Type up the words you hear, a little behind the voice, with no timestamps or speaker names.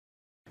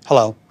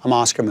Hello, I'm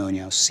Oscar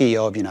Munoz,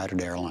 CEO of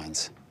United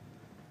Airlines.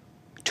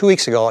 2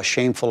 weeks ago, a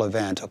shameful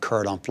event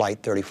occurred on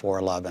Flight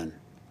 3411.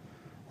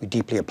 We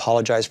deeply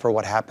apologize for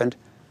what happened.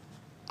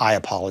 I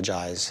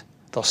apologize,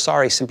 though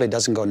sorry simply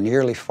doesn't go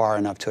nearly far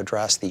enough to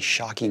address the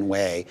shocking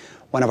way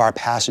one of our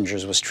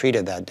passengers was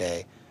treated that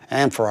day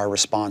and for our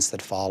response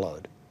that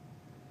followed.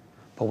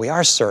 But we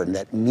are certain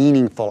that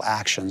meaningful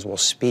actions will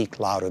speak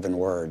louder than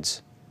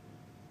words.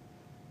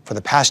 For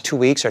the past 2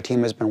 weeks, our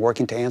team has been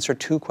working to answer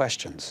two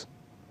questions.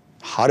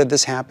 How did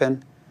this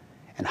happen?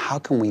 And how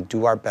can we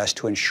do our best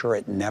to ensure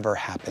it never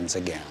happens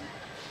again?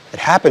 It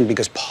happened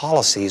because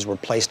policies were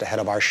placed ahead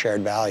of our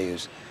shared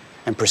values,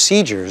 and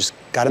procedures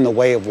got in the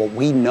way of what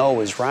we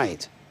know is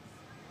right.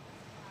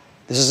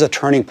 This is a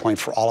turning point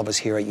for all of us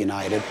here at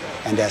United,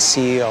 and as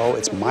CEO,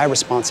 it's my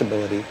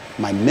responsibility,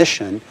 my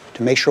mission,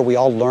 to make sure we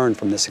all learn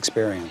from this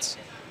experience.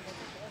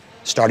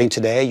 Starting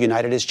today,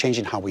 United is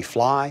changing how we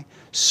fly,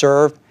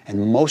 serve,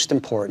 and most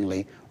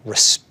importantly,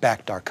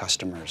 respect our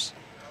customers.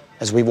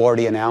 As we've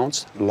already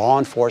announced, law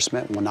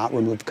enforcement will not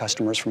remove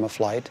customers from a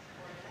flight,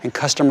 and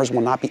customers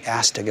will not be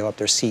asked to give up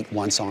their seat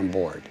once on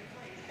board,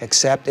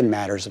 except in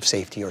matters of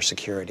safety or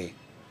security.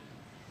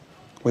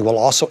 We will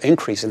also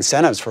increase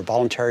incentives for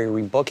voluntary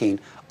rebooking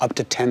up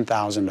to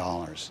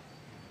 $10,000.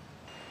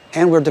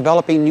 And we're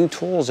developing new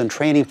tools and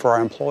training for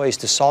our employees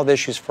to solve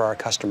issues for our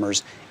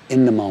customers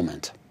in the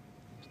moment.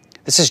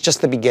 This is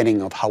just the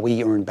beginning of how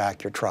we earn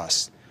back your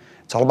trust.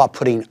 It's all about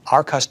putting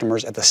our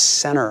customers at the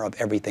center of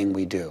everything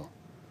we do.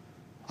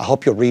 I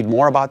hope you'll read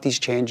more about these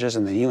changes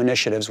and the new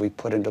initiatives we've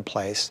put into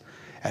place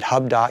at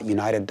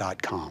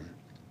hub.united.com.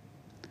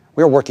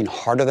 We are working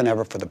harder than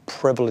ever for the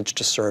privilege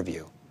to serve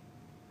you.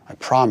 I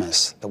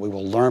promise that we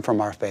will learn from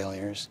our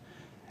failures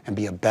and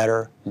be a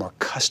better, more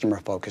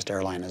customer-focused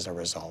airline as a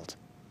result.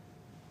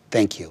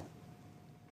 Thank you.